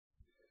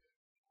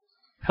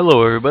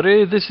Hello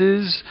everybody, this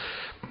is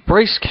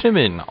Bryce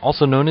Kinnaman,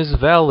 also known as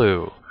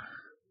Valu,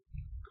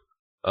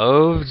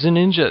 of the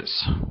Ninjas.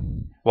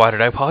 Why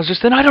did I pause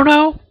just then? I don't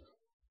know!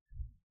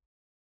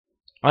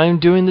 I am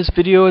doing this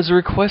video as a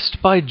request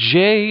by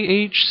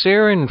J.H.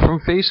 Sarin from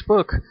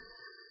Facebook.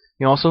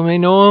 You also may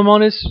know him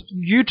on his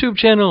YouTube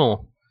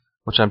channel,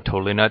 which I'm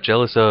totally not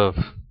jealous of.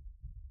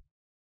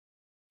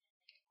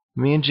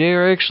 Me and Jay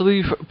are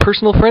actually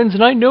personal friends,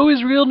 and I know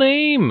his real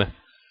name!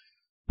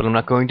 But I'm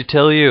not going to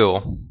tell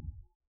you.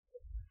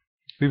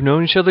 We've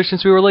known each other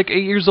since we were like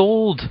 8 years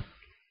old.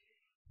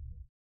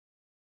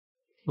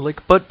 We're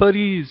like butt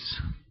buddies.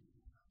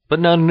 But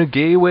not in a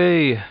gay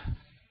way.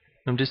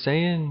 I'm just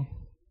saying.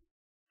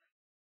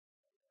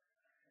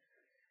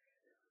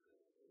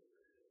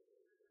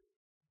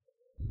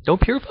 Don't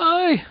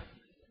purify!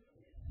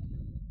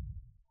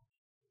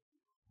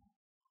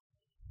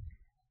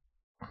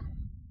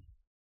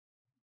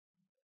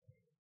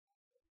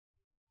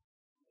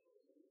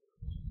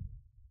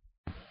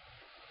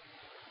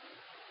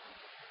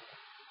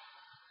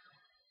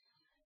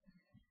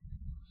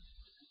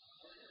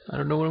 I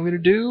don't know what I'm gonna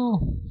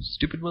do.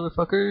 Stupid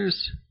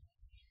motherfuckers.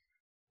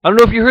 I don't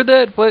know if you heard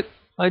that, but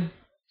I'm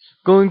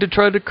going to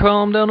try to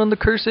calm down on the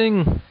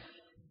cursing.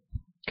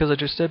 Because I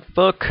just said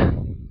fuck.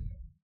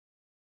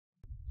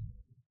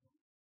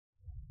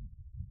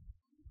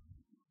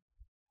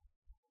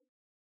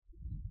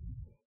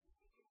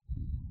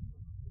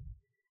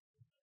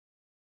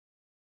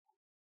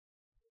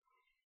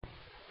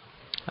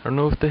 I don't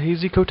know if the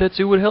Hazy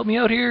Kotetsu would help me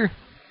out here.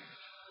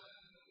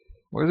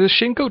 Or the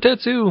Shin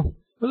Kotetsu.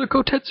 Or the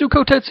Kotetsu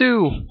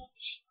Kotetsu.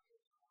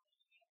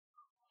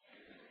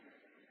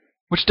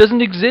 Which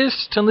doesn't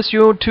exist unless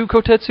you own 2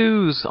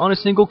 Kotetsus on a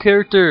single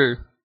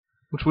character.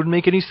 Which wouldn't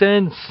make any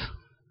sense.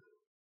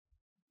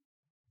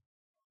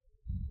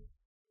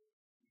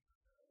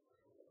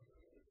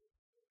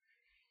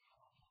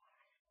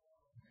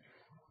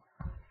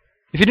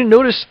 If you didn't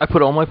notice, I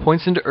put all my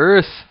points into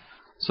Earth.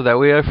 So that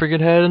way I friggin'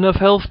 had enough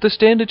health to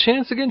stand a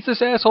chance against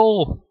this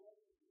asshole.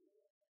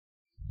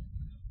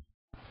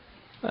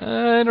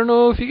 I don't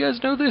know if you guys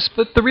know this,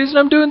 but the reason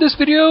I'm doing this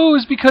video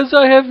is because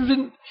I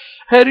haven't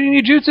had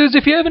any jutsus,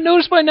 if you haven't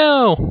noticed by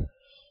now.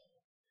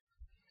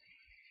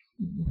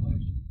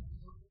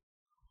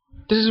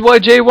 This is why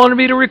Jay wanted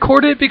me to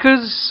record it,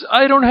 because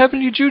I don't have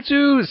any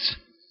jutsus.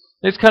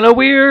 It's kind of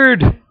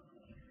weird.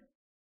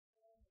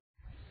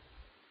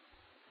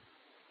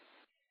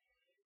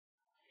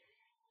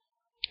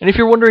 And if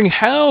you're wondering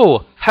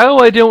how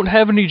I don't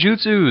have any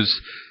jutsus,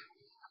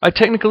 I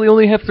technically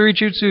only have 3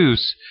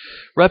 jutsus.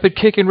 Rapid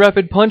Kick and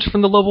Rapid Punch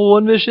from the level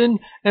 1 mission,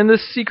 and the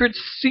Secret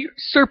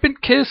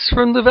Serpent Kiss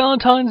from the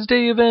Valentine's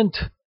Day event.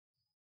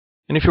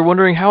 And if you're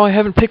wondering how I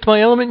haven't picked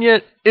my element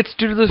yet, it's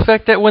due to the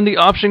fact that when the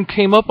option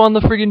came up on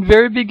the friggin'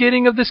 very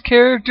beginning of this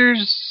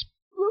character's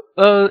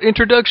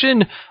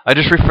introduction, I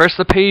just refreshed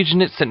the page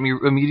and it sent me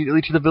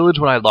immediately to the village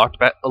when I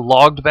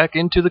logged back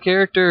into the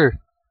character.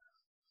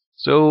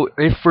 So,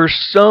 if for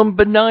some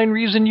benign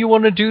reason you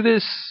want to do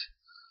this,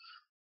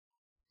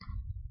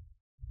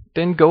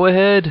 then go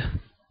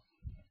ahead.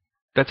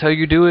 That's how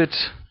you do it.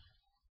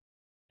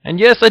 And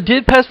yes, I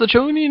did pass the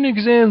Chonin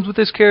exams with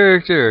this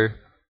character.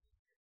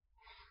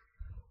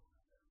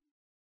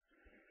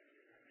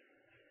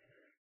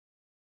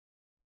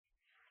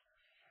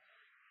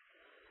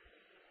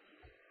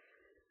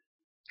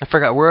 I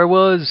forgot where I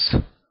was.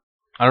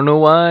 I don't know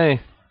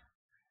why.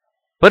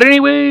 But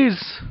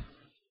anyways,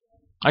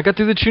 I got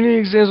through the Chunin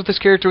exams with this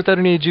character without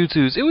any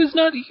jutsus. It was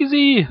not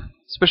easy,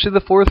 especially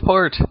the 4th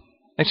part.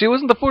 Actually, it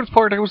wasn't the 4th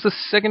part, it was the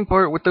 2nd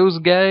part with those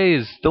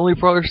guys. The only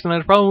person I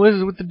had a problem with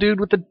is with the dude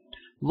with the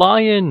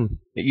lion.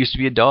 It used to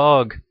be a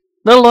dog.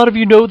 Not a lot of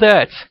you know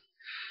that.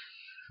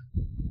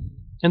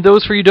 And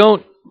those for you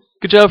don't,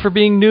 good job for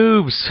being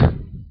noobs.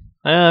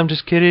 I'm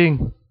just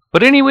kidding.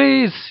 But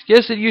anyways,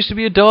 yes, it used to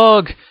be a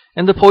dog.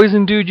 And the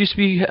poison dude used to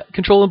be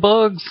controlling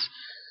bugs.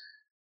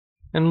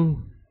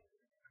 And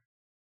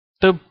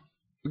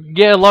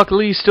Lock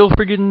Lee's still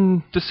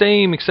friggin' the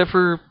same, except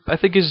for, I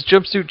think his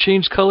jumpsuit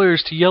changed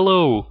colors to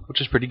yellow, which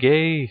is pretty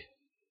gay.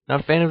 Not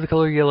a fan of the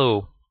color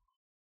yellow.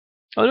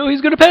 Oh no,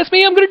 he's gonna pass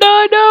me! I'm gonna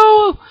die!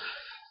 No!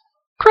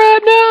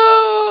 Crap,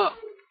 no!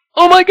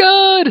 Oh my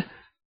god!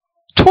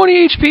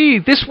 20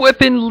 HP! This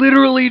weapon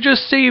literally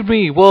just saved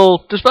me!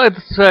 Well, despite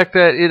the fact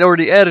that it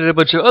already added a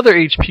bunch of other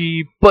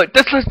HP, but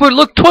that's not what,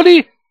 look,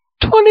 20!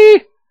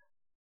 20!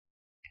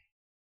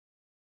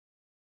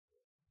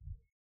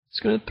 It's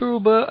gonna throw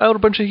out a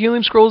bunch of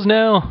healing scrolls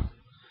now.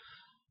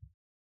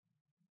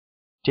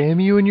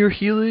 Damn you and your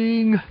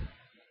healing.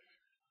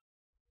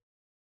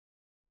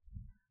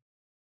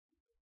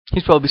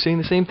 He's probably saying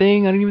the same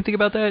thing. I didn't even think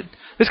about that.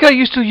 This guy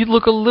used to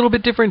look a little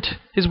bit different.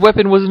 His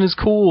weapon wasn't as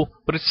cool,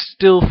 but it's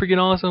still freaking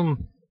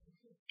awesome.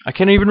 I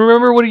can't even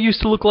remember what he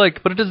used to look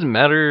like, but it doesn't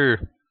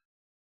matter.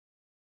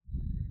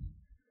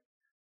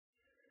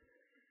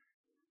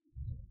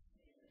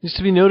 Needs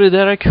to be noted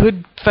that I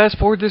could fast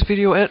forward this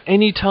video at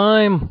any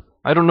time.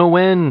 I don't know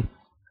when.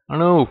 I don't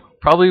know.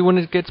 Probably when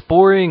it gets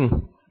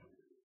boring.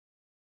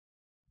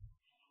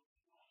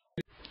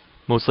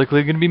 Most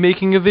likely going to be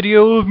making a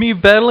video of me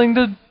battling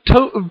the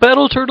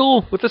battle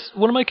turtle with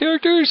one of my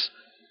characters.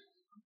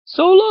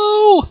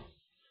 Solo!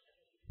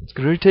 It's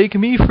going to take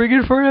me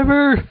friggin'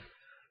 forever.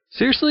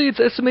 Seriously, it's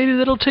estimated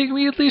that it'll take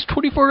me at least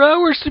 24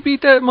 hours to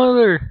beat that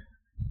mother.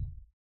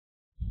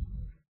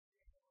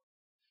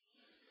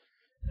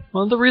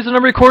 Well, the reason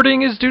I'm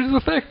recording is due to the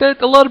fact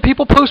that a lot of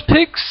people post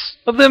pics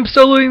of them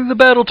soloing the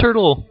battle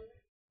turtle.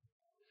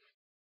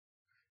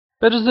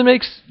 That doesn't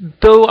make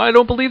though I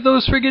don't believe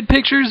those friggin'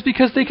 pictures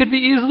because they could be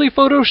easily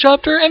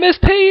photoshopped or MS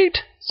Paint.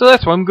 So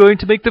that's why I'm going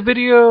to make the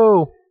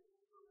video.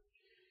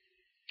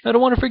 I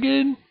don't want to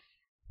friggin'.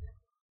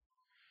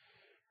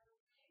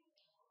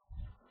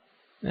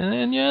 And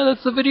then yeah,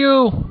 that's the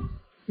video.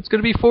 It's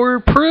gonna be for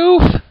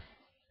proof.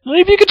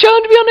 Maybe you could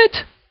challenge me on it.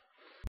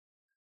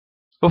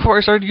 Before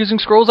I started using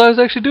scrolls, I was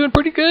actually doing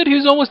pretty good. He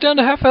was almost down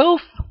to half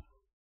health.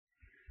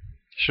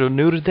 Should have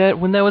noted that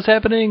when that was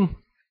happening.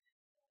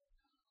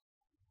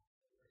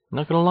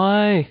 Not gonna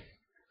lie.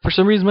 For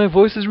some reason my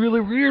voice is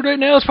really weird right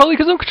now. It's probably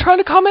because I'm trying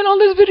to comment on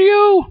this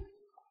video.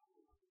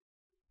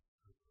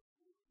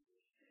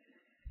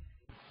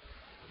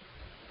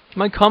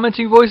 My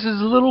commenting voice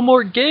is a little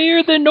more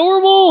gayer than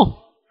normal.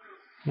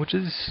 Which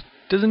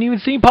doesn't even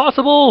seem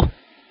possible.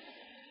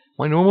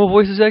 My normal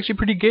voice is actually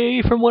pretty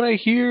gay from what I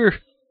hear.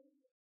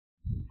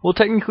 Well,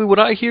 technically what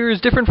I hear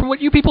is different from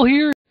what you people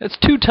hear. That's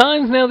 2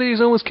 times now that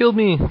he's almost killed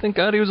me. Thank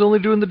God he was only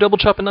doing the double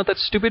chop and not that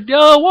stupid,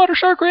 water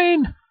shark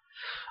rain.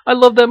 I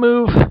love that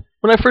move.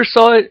 When I first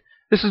saw it,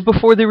 this was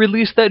before they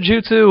released that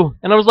jutsu.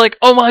 And I was like,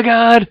 oh my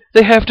god,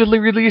 they have to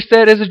release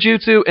that as a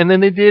jutsu. And then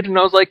they did, and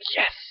I was like,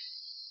 yes!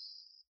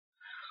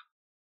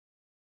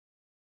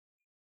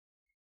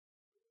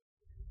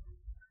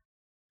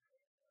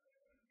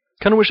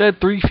 Kinda wish I had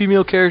 3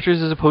 female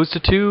characters as opposed to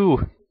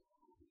 2.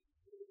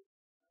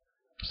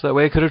 So that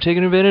way I could have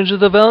taken advantage of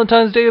the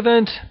Valentine's Day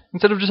event.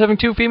 Instead of just having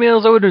 2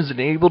 females, I would have been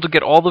able to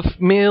get all the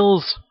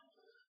males.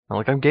 Not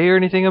like I'm gay or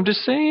anything, I'm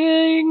just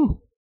saying.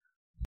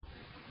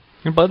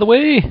 And by the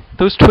way,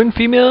 those twin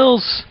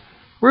females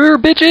were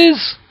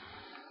bitches.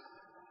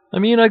 I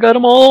mean, I got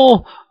them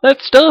all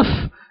that stuff,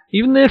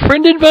 even the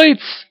friend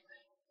invites.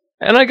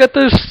 And I got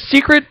the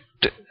secret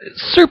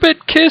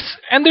serpent kiss,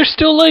 and they're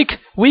still like,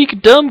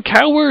 weak, dumb,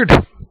 coward.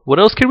 What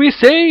else can we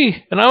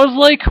say? And I was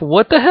like,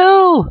 what the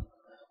hell?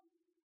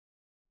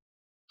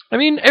 I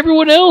mean,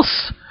 everyone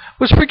else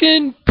was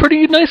freaking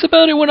pretty nice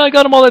about it when I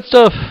got them all that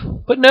stuff.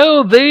 But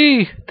no,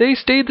 they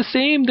stayed the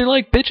same. They're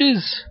like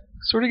bitches.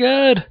 Swear to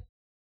God.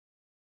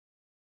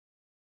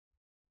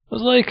 I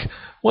was like,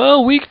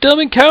 well, weak, dumb,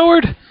 and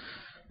coward.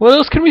 What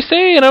else can we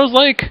say? And I was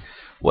like,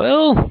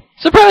 well,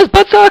 surprise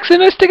butt socks,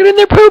 and I stick it in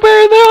their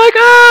pooper, and they're like,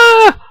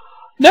 ah!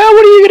 Now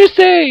what are you gonna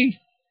say?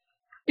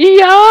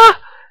 Yeah?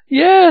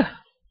 Yeah.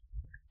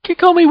 Can't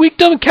call me weak,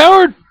 dumb, and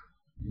coward.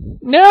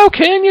 Now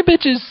can you,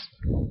 bitches?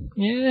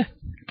 Yeah.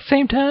 At the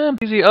same time.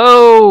 Easy.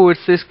 Oh,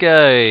 it's this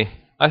guy.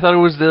 I thought it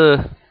was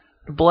the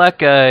black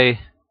guy.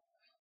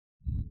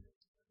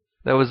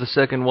 That was the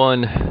second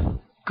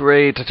one.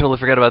 Great. I totally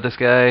forgot about this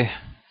guy.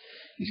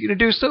 He's gonna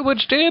do so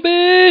much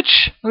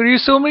damage! I'm gonna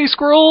use so many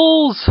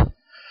scrolls!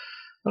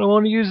 I don't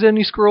want to use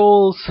any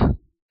scrolls.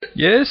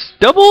 Yes,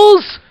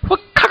 doubles!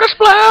 What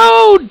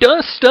cockasblow!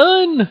 Dust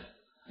stun!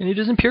 And he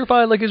doesn't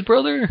purify like his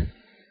brother.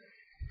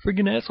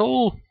 Friggin'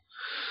 asshole.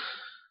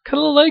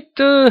 Kinda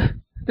liked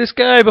this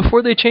guy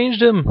before they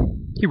changed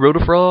him. He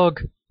rode a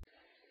frog.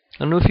 I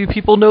don't know if you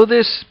people know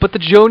this, but the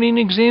Jonin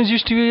exams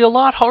used to be a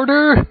lot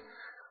harder.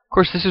 Of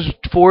course, this is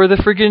for the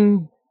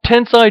friggin'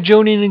 Tensai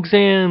Jonin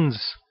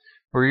exams.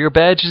 Where your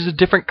badge is a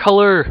different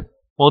color.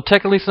 Well,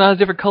 technically it's not a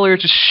different color,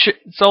 it's just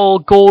it's all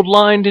gold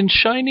lined and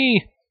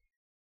shiny.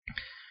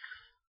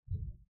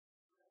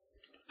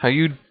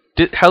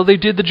 How they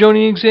did the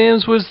Jonin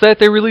exams was that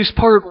they released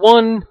part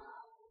 1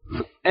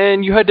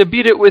 and you had to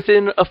beat it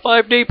within a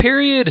 5-day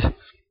period.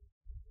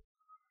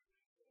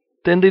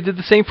 Then they did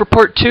the same for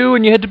part 2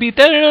 and you had to beat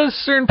that in a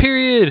certain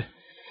period.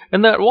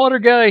 And that water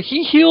guy,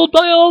 he healed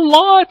by a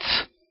lot.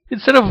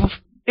 Instead of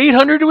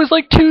 800, it was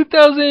like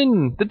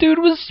 2,000. The dude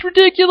was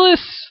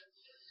ridiculous.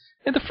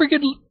 And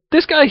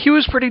this guy, he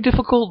was pretty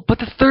difficult. But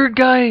the third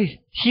guy,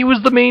 he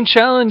was the main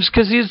challenge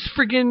because his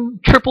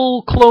friggin'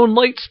 triple clone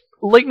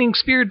lightning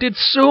spear did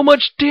so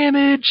much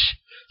damage.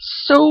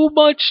 So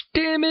much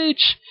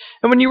damage.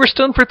 And when you were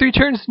stunned for 3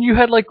 turns and you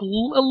had like a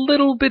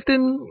little bit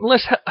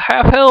less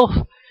half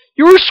health,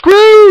 you were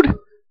screwed.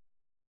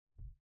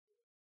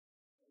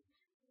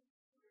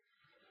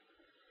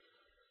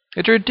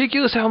 It's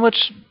ridiculous how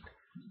much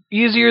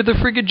easier the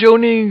friggin'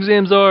 Jonin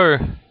exams are.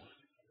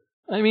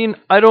 I mean,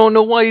 I don't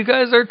know why you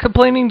guys are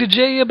complaining to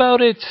Jay about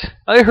it.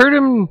 I heard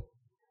him.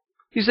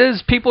 He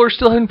says people are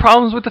still having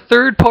problems with the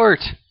third part.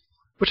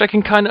 Which I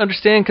can kind of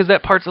understand because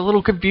that part's a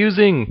little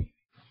confusing.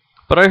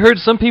 But I heard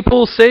some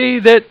people say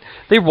that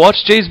they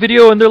watched Jay's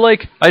video and they're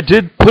like, I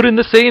did put in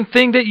the same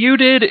thing that you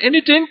did and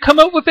it didn't come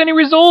up with any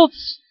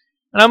results.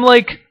 And I'm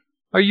like,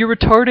 are you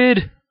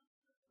retarded?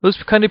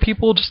 Those kind of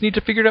people just need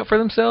to figure it out for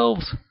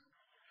themselves.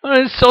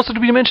 It's also to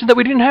be mentioned that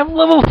we didn't have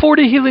level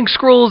 40 healing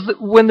scrolls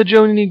when the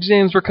Jonin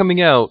exams were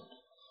coming out.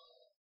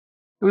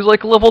 It was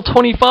like level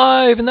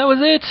 25, and that was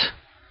it.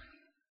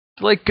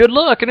 Like, good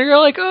luck, and you're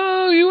like,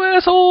 oh, you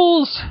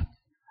assholes!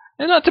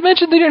 And not to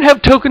mention, they didn't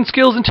have token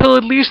skills until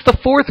at least the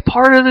 4th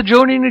part of the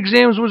Jonin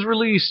exams was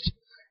released.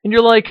 And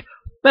you're like,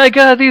 my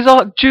god, these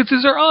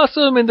jutsus are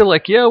awesome! And they're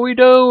like, yeah, we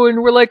do.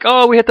 And we're like,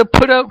 oh, we have to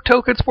put out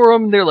tokens for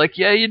them. And they're like,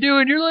 yeah, you do.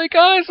 And you're like,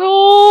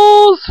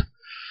 assholes!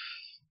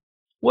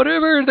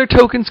 Whatever, their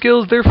token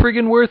skills, they're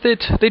friggin' worth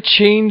it. They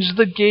changed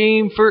the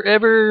game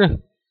forever.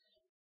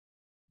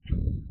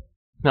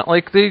 Not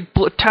like the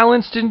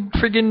talents didn't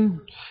friggin'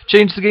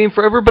 change the game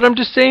forever, but I'm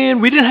just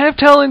saying, we didn't have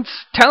talents.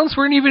 Talents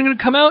weren't even going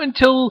to come out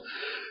until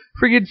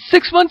friggin'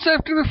 6 months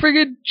after the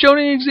friggin'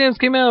 Jonin exams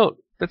came out.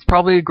 That's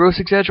probably a gross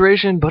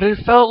exaggeration, but it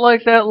felt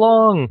like that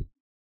long.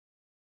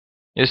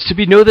 It's to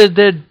be noted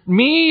that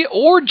me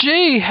or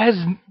Jay has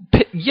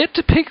yet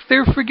to pick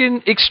their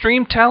friggin'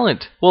 extreme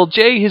talent. Well,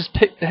 Jay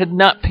had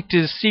not picked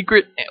his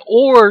secret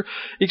or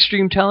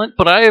extreme talent,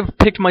 but I have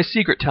picked my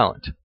secret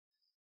talent.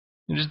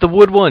 It is the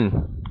wood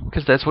one.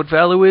 Because that's what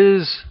Valu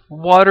is.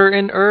 Water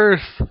and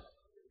earth.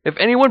 If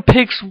anyone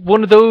picks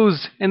one of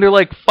those and they're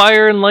like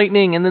fire and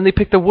lightning and then they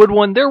pick the wood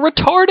one, they're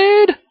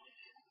retarded!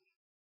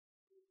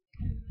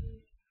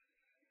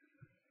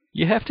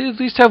 You have to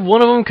at least have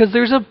one of them because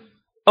there's a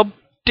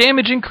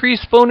damage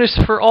increase bonus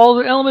for all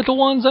the elemental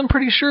ones, I'm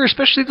pretty sure.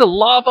 Especially the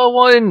lava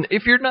one.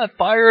 If you're not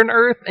fire and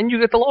earth and you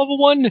get the lava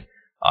one,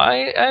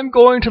 I am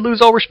going to lose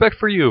all respect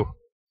for you.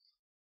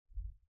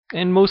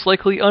 And most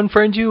likely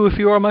unfriend you if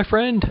you are my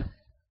friend.